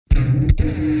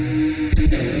Hey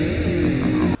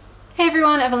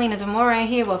everyone, Avelina De Moray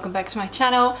here, welcome back to my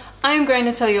channel. I'm going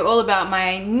to tell you all about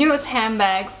my newest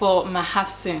handbag for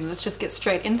Mahafsoun. Let's just get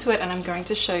straight into it and I'm going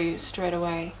to show you straight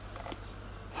away.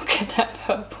 Look at that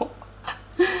purple.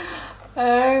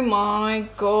 Oh my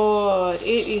god,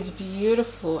 it is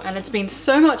beautiful, and it's been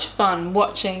so much fun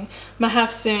watching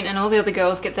Mahafsoun and all the other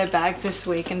girls get their bags this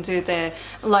week and do their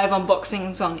live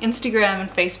unboxings on Instagram and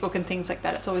Facebook and things like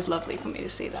that. It's always lovely for me to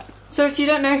see that. So if you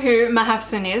don't know who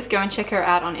Mahafsoun is, go and check her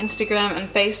out on Instagram and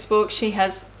Facebook. She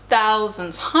has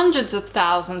thousands, hundreds of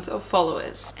thousands of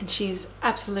followers, and she's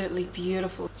absolutely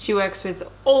beautiful. She works with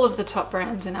all of the top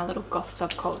brands in our little goth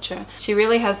subculture. She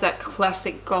really has that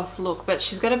classic goth look, but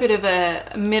she's got a bit of a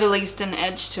Middle Eastern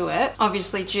edge to it,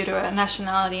 obviously due to her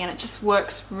nationality, and it just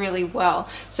works really well.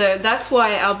 So that's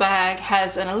why our bag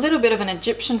has a little bit of an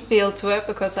Egyptian feel to it,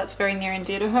 because that's very near and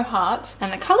dear to her heart.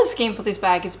 And the color scheme for this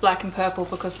bag is black and purple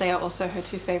because they are also her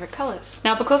two favorite colors.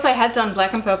 Now, because I had done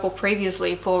black and purple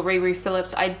previously for Riri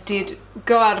Phillips, I did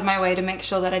go out of my way to make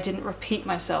sure that I didn't repeat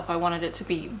myself. I wanted it to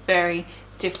be very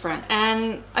different,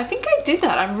 and I think I did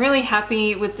that. I'm really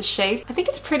happy with the shape. I think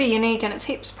it's pretty unique and it's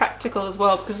heaps practical as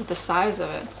well because of the size of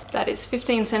it. That is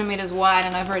 15 centimeters wide,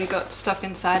 and I've already got stuff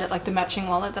inside it like the matching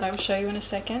wallet that I will show you in a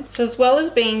second. So as well as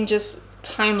being just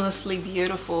timelessly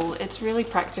beautiful, it's really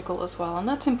practical as well, and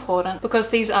that's important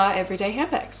because these are everyday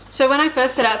handbags. So when I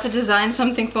first set out to design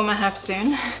something for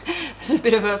Mahafsoun, there's a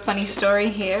bit of a funny story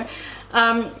here.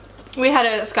 We had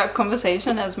a Skype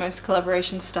conversation, as most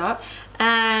collaborations start,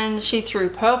 and she threw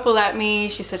purple at me.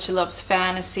 She said she loves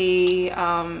fantasy,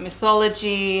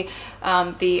 mythology,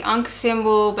 the Ankh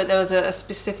symbol, but there was a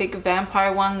specific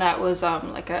vampire one that was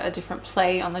like a different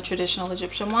play on the traditional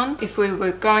Egyptian one. If we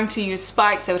were going to use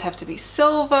spikes, they would have to be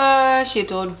silver. She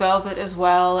adored velvet as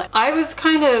well. I was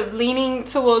kind of leaning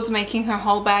towards making her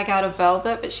whole bag out of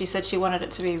velvet, but she said she wanted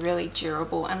it to be really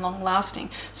durable and long lasting.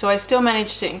 So I still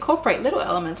managed to incorporate little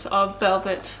elements of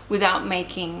velvet without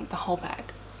making the whole bag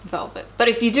velvet. But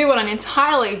if you do want an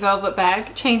entirely velvet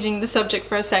bag, changing the subject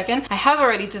for a second, I have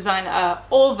already designed a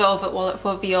all velvet wallet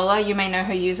for Viola. You may know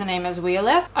her username as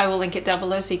Wiolef. I will link it down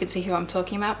below so you can see who I'm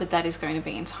talking about, but that is going to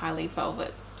be entirely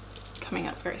velvet, coming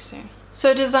up very soon.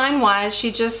 So design wise,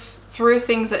 she just threw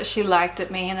things that she liked at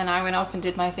me, and then I went off and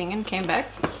did my thing and came back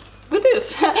with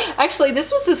this. Actually,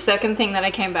 this was the second thing that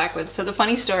I came back with. So the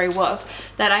funny story was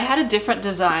that I had a different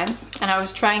design and I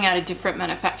was trying out a different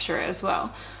manufacturer as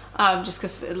well. Just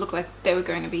because it looked like they were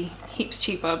going to be heaps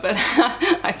cheaper, but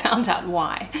I found out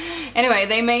why. Anyway,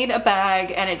 they made a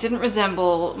bag and it didn't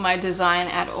resemble my design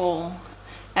at all.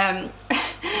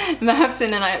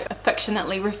 Mahafsoun and I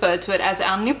affectionately referred to it as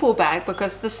our nipple bag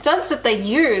because the studs that they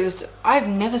used, I've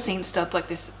never seen studs like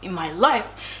this in my life.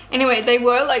 Anyway, they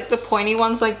were like the pointy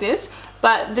ones like this,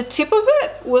 but the tip of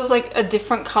it was like a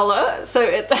different color. So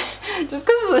it just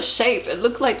because of the shape, it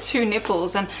looked like two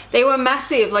nipples, and they were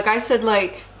massive. Like I said,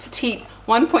 like petite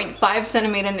 1.5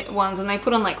 centimeter ones, and they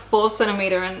put on like 4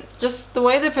 centimeter, and just the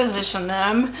way they positioned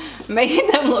them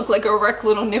made them look like erect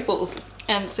little nipples.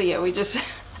 And so yeah, we just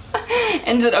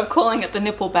ended up calling it the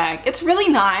nipple bag. It's really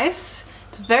nice.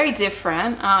 It's very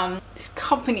different. This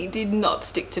company did not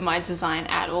stick to my design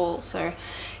at all. So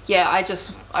yeah,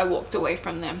 I walked away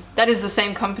from them. That is the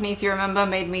same company, if you remember,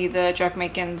 made me the Drag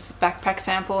Makin's backpack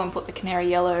sample and put the canary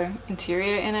yellow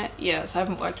interior in it. Yes, I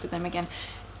haven't worked with them again.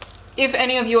 If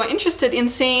any of you are interested in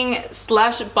seeing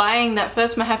 / buying that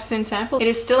first Mahafsoun sample, it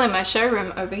is still in my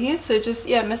showroom over here. So just,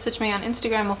 yeah, message me on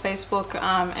Instagram or Facebook.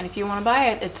 And if you want to buy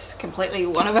it, it's completely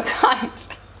one of a kind.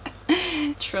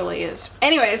 It truly is.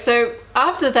 Anyway, so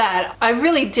after that, I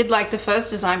really did like the first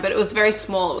design, but it was very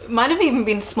small. It might have even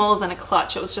been smaller than a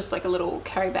clutch. It was just like a little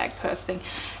carry bag purse thing.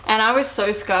 And I was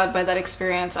so scarred by that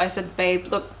experience. I said, babe,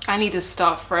 look, I need to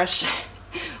start fresh.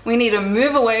 We need to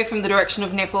move away from the direction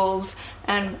of nipples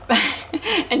and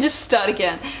and just start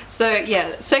again. So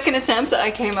yeah, second attempt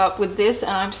I came up with this,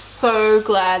 and I'm so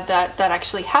glad that that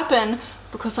actually happened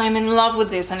because I'm in love with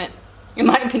this, and it, in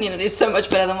my opinion, it is so much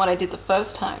better than what I did the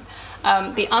first time.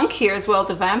 The Ankh here as well,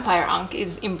 the vampire Ankh,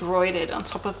 is embroidered on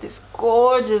top of this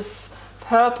gorgeous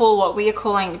purple, what we are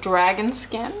calling dragon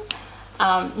skin.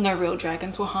 No real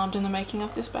dragons were harmed in the making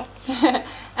of this bag.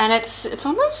 And it's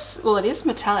almost, well, it is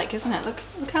metallic, isn't it?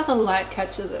 Look how the light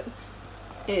catches it.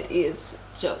 It is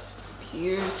just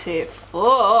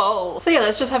beautiful. So yeah,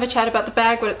 let's just have a chat about the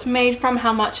bag, what it's made from,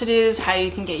 how much it is, how you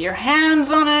can get your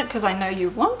hands on it, because I know you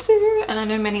want to, and I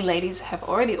know many ladies have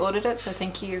already ordered it, so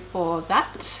thank you for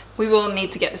that. We will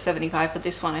need to get to 75 for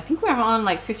this one. I think we're on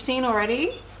like 15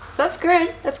 already. So that's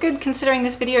good. That's good considering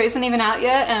this video isn't even out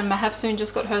yet, and Mahafsoun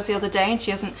just got hers the other day and she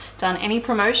hasn't done any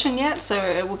promotion yet, so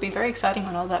it will be very exciting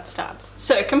when all that starts.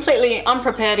 So completely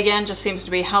unprepared again, just seems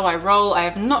to be how I roll. I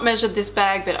have not measured this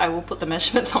bag, but I will put the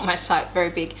measurements on my site. Very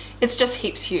big. It's just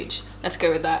heaps huge. Let's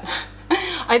go with that.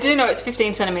 I do know it's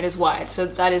 15 centimeters wide, so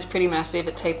that is pretty massive.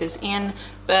 It tapers in,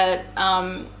 but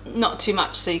not too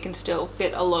much, so you can still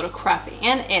fit a lot of crap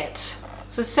in it.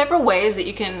 So there's several ways that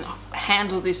you can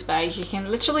handle this bag. You can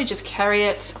literally just carry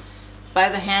it by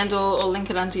the handle or link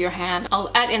it under your hand. I'll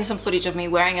add in some footage of me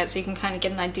wearing it so you can kind of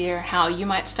get an idea how you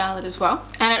might style it as well.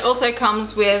 And it also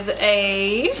comes with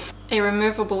a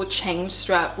removable chain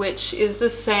strap, which is the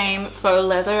same faux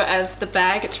leather as the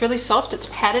bag. It's really soft, it's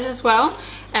padded as well,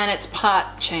 and it's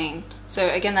part chain. So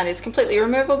again, that is completely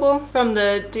removable. From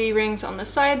the D-rings on the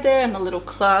side there and the little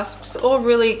clasps, all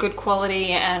really good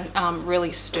quality and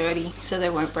really sturdy, so they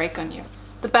won't break on you.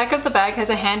 The back of the bag has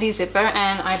a handy zipper,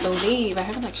 and I believe, I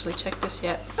haven't actually checked this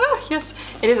yet. Oh yes,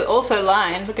 it is also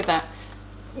lined, look at that,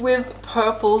 with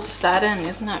purple satin.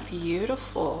 Isn't that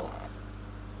beautiful?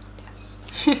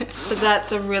 Yes. So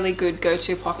that's a really good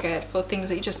go-to pocket for things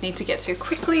that you just need to get to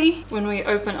quickly. When we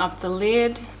open up the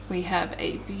lid, we have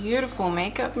a beautiful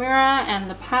makeup mirror and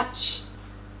the patch.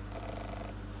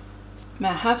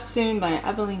 Mahafsoun by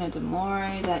Avelina De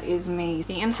Moray, that is me.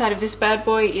 The inside of this bad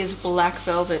boy is black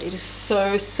velvet. It is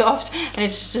so soft and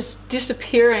it's just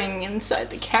disappearing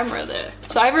inside the camera there.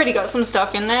 So I've already got some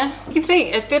stuff in there. You can see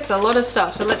it fits a lot of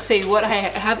stuff. So let's see what I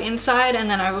have inside, and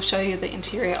then I will show you the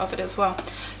interior of it as well.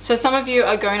 So some of you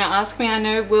are going to ask me, I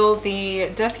know, will the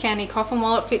Death Candy coffin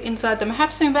wallet fit inside the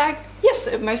Mahafsoun bag? Yes,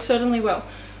 it most certainly will.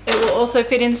 It will also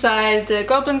fit inside the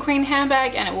Goblin Queen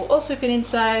handbag, and it will also fit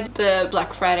inside the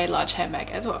Black Friday large handbag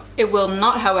as well. It will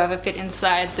not, however, fit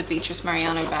inside the Beatrice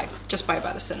Mariano bag, just by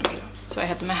about 1 centimeter. So I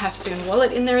have the Mahafsoun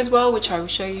wallet in there as well, which I will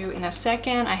show you in a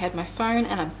second. I had my phone,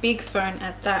 and a big phone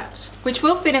at that, which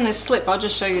will fit in this slip. I'll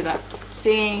just show you that.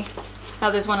 See how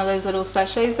there's one of those little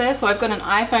sachets there? So I've got an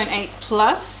iPhone 8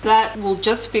 Plus that will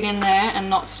just fit in there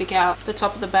and not stick out the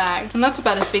top of the bag. And that's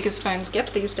about as big as phones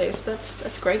get these days. So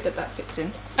that's great that that fits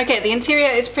in. Okay, the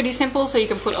interior is pretty simple, so you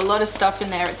can put a lot of stuff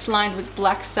in there. It's lined with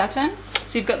black satin.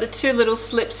 So you've got the two little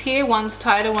slips here. One's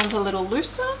tighter, one's a little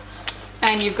looser.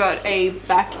 And you've got a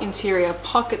back interior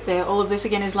pocket there. All of this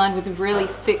again is lined with really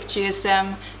thick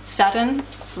GSM satin,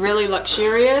 really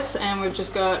luxurious. And we've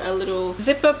just got a little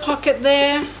zipper pocket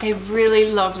there. A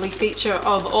really lovely feature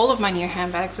of all of my new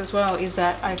handbags as well is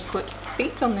that I put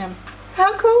feet on them.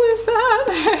 How cool is that?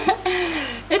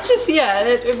 It just, yeah,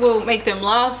 it will make them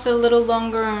last a little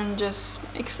longer and just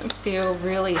makes them feel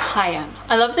really high-end.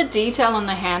 I love the detail on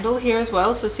the handle here as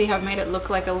well. So see how I've made it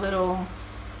look like a little,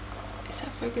 is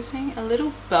that focusing? A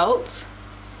little belt.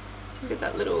 Look at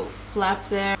that little flap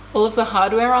there. All of the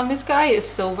hardware on this guy is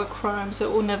silver chrome, so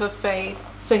it will never fade.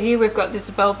 So here we've got this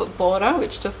velvet border,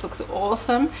 which just looks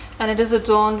awesome. And it is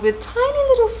adorned with tiny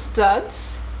little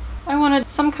studs. I wanted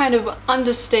some kind of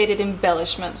understated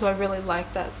embellishment, so I really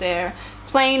like that there.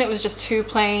 Plain, it was just too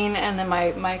plain, and then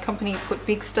my company put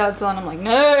big studs on. I'm like,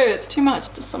 no, it's too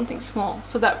much, just something small.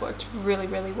 So that worked really,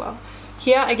 really well.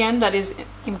 Here again, that is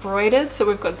embroidered, so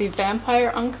we've got the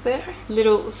vampire unk there.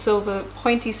 Little silver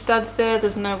pointy studs there.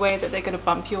 There's no way that they're going to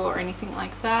bump you or anything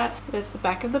like that. There's the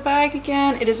back of the bag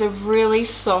again. It is a really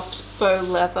soft faux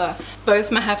leather.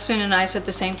 Both Mahafsoun and I said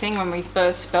the same thing when we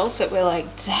first felt it. We're like,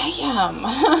 damn,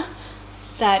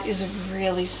 that is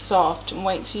really soft. And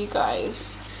wait till you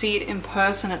guys see it in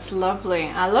person. It's lovely.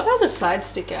 I love how the sides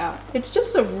stick out. It's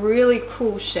just a really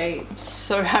cool shape. I'm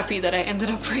so happy that I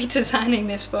ended up redesigning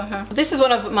this for her. This is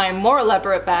one of my more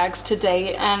elaborate bags to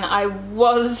date, and I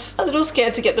was a little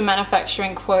scared to get the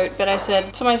manufacturing quote, but I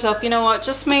said to myself, you know what,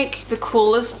 just make the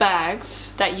coolest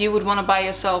bags that you would want to buy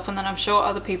yourself, and then I'm sure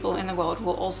other people in the world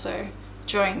will also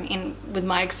join in with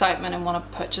my excitement and want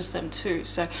to purchase them too.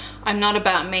 So I'm not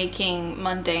about making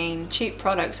mundane cheap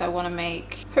products. I want to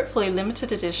make hopefully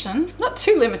limited edition, not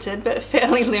too limited but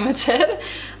fairly limited,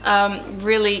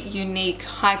 really unique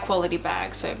high quality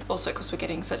bags. So also because we're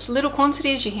getting such little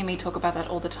quantities, you hear me talk about that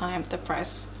all the time, the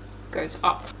price goes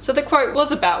up. So the quote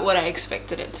was about what I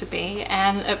expected it to be,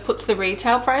 and it puts the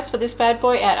retail price for this bad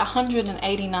boy at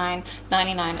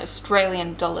 $189.99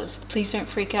 Australian dollars. Please don't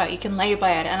freak out, you can lay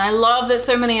buy it, and I love that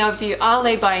so many of you are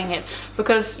lay buying it,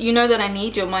 because you know that I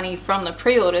need your money from the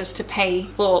pre-orders to pay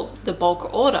for the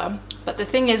bulk order. But the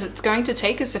thing is, it's going to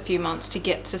take us a few months to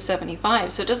get to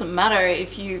 75, so it doesn't matter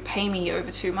if you pay me over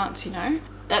 2 months, you know?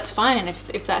 that's fine. And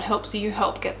if that helps you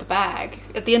help get the bag,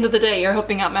 at the end of the day, you're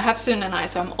helping out Mahafsoun and I,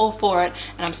 so I'm all for it.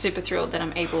 And I'm super thrilled that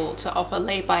I'm able to offer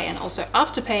lay-by and also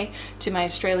afterpay to my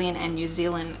Australian and New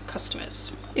Zealand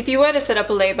customers. If you were to set up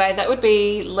a lay-by, that would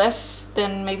be less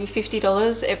than maybe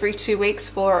 $50 every 2 weeks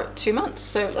for 2 months.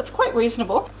 So that's quite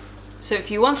reasonable. So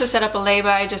if you want to set up a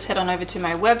lay-by, just head on over to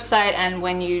my website, and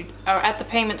when you are at the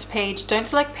payments page, don't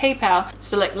select PayPal,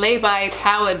 select lay-by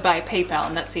powered by PayPal,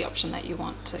 and that's the option that you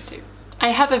want to do. I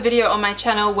have a video on my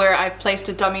channel where I've placed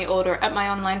a dummy order at my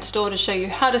online store to show you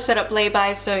how to set up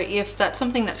lay-by, so if that's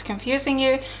something that's confusing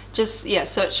you, just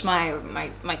search my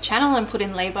channel and put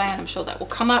in lay-by and I'm sure that will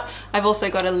come up. I've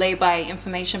also got a lay-by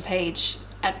information page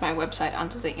at my website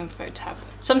under the info tab.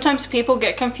 Sometimes people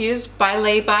get confused by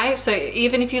lay-by, so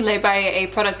even if you lay-by a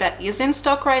product that is in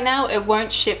stock right now, it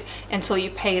won't ship until you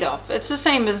pay it off. It's the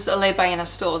same as a lay-by in a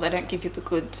store. They don't give you the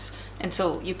goods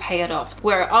until you pay it off.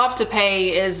 Where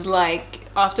afterpay is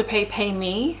like, afterpay pay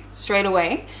me straight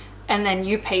away, and then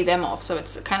you pay them off, so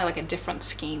it's kind of like a different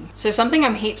scheme. So something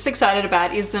I'm heaps excited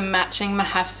about is the matching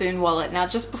Mahafsoun wallet. Now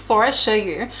just before I show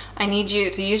you, I need you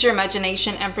to use your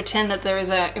imagination and pretend that there is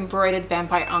a embroidered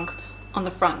vampire ankh on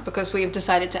the front, because we have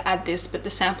decided to add this, but the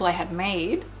sample I had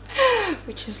made,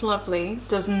 which is lovely,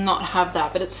 does not have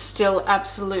that, but it's still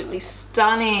absolutely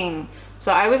stunning.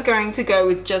 So I was going to go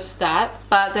with just that,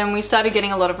 but then we started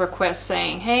getting a lot of requests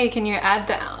saying, hey, can you add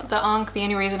the ankh? The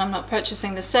only reason I'm not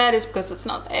purchasing the set is because it's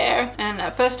not there. And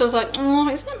at first I was like, oh,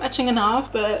 isn't it matching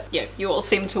enough? But yeah, you all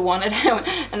seem to want it.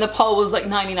 And the poll was like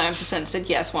 99% said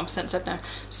yes, 1% said no.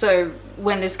 So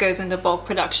when this goes into bulk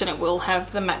production, it will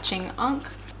have the matching ankh.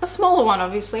 A smaller one,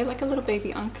 obviously, like a little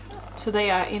baby ankh. So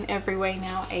they are in every way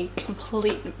now a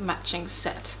complete matching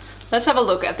set. Let's have a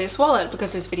look at this wallet,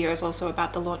 because this video is also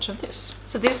about the launch of this.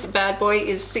 So this bad boy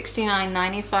is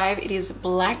 $69.95. It is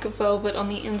black velvet on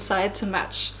the inside to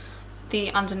match the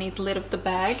underneath lid of the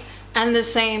bag, and the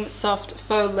same soft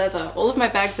faux leather. All of my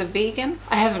bags are vegan.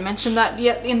 I haven't mentioned that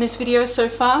yet in this video so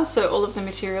far, so all of the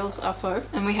materials are faux.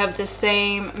 And we have the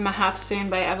same Mahafsoun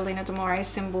by Avelina De Moray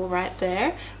symbol right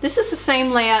there. This is the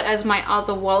same layout as my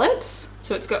other wallets.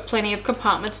 So it's got plenty of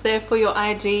compartments there for your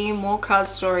ID, more card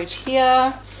storage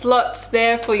here, slots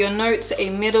there for your notes, a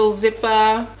middle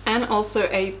zipper, and also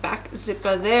a back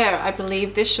zipper there. I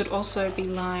believe this should also be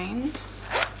lined.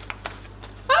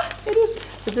 It is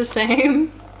with the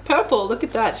same purple. Look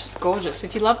at that, it's just gorgeous.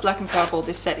 If you love black and purple,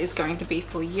 this set is going to be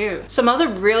for you. Some other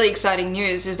really exciting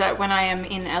news is that when I am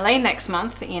in LA next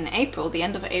month, in April, the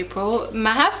end of April,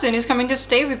 Mahafsoun is coming to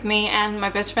stay with me and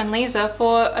my best friend Lisa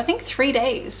for I think 3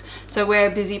 days. So we're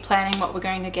busy planning what we're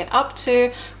going to get up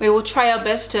to. We will try our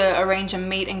best to arrange a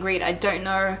meet and greet. I don't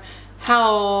know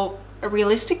how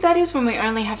realistic that is when we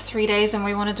only have 3 days and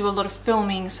we want to do a lot of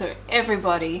filming so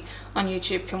everybody on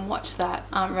YouTube can watch that,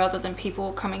 rather than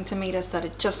people coming to meet us that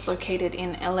are just located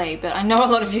in LA. But I know a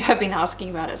lot of you have been asking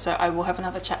about it, so I will have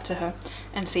another chat to her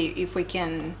and see if we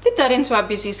can fit that into our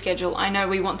busy schedule. I know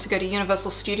we want to go to Universal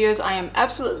Studios. I am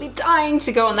absolutely dying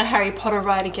to go on the Harry Potter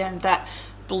ride again. That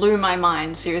blew my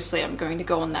mind. Seriously, I'm going to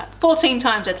go on that 14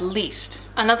 times at least.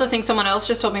 Another thing someone else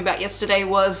just told me about yesterday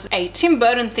was a Tim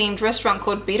Burton themed restaurant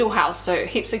called Beetle House, so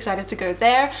heaps excited to go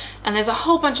there. And there's a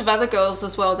whole bunch of other girls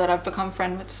as well that I've become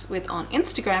friends with on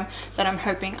Instagram that I'm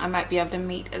hoping I might be able to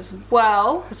meet as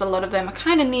well, because a lot of them are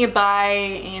kind of nearby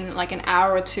in like an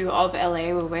hour or two of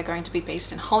LA, where we're going to be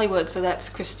based in Hollywood. So that's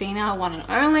Christina, one and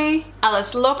only.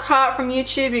 Alice Lockhart from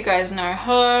YouTube, you guys know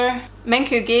her.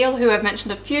 Menku Giel, who I've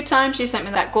mentioned a few times, she sent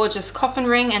me that gorgeous coffin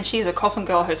ring and she's a coffin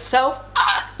girl herself.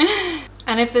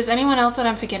 And if there's anyone else that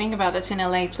I'm forgetting about that's in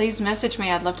LA, please message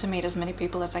me. I'd love to meet as many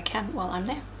people as I can while I'm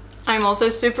there. I'm also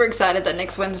super excited that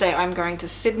next Wednesday I'm going to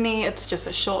Sydney. It's just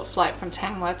a short flight from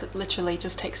Tamworth. It literally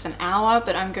just takes an hour,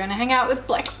 but I'm going to hang out with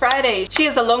Black Friday. She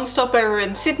is a long stopover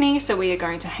in Sydney, so we are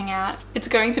going to hang out. It's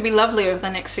going to be lovely over the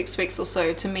next 6 weeks or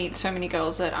so to meet so many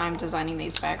girls that I'm designing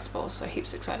these bags for, so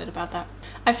heaps excited about that.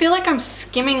 I feel like I'm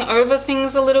skimming over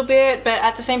things a little bit, but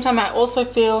at the same time I also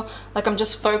feel like I'm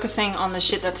just focusing on the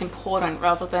shit that's important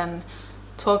rather than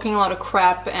talking a lot of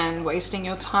crap and wasting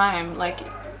your time. Like,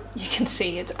 you can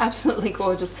see it's absolutely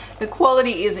gorgeous. The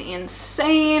quality is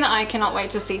insane. I cannot wait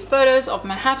to see photos of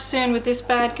Mahafsoun with this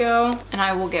bad girl. And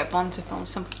I will get Bond to film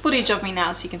some footage of me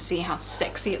now so you can see how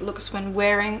sexy it looks when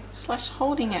wearing /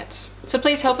 holding it. So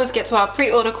please help us get to our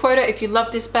pre-order quota. If you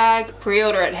love this bag,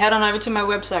 pre-order it. Head on over to my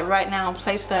website right now and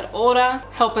place that order.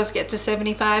 Help us get to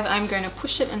 75. I'm going to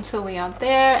push it until we are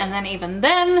there. And then even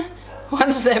then,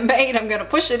 once they're made, I'm going to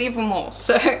push it even more.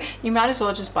 So you might as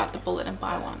well just bite the bullet and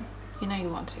buy one. You know you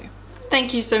want to.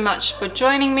 Thank you so much for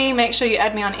joining me. Make sure you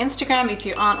add me on Instagram if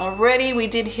you aren't already. We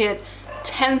did hit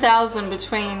 10,000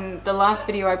 between the last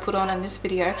video I put on and this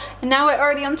video, and now we're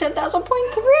already on 10,000.3.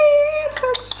 It's so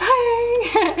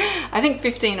exciting. I think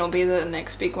 15 will be the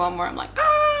next big one where I'm like,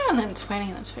 ah, and then 20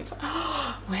 and then 25.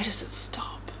 Where does it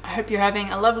stop? I hope you're having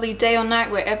a lovely day or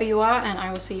night wherever you are, and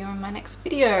I will see you in my next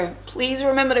video. Please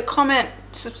remember to comment,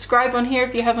 subscribe on here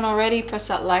if you haven't already, press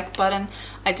that like button.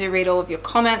 I do read all of your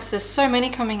comments. There's so many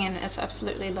coming in. It's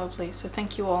absolutely lovely. So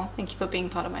thank you all. Thank you for being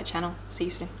part of my channel. See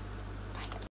you soon.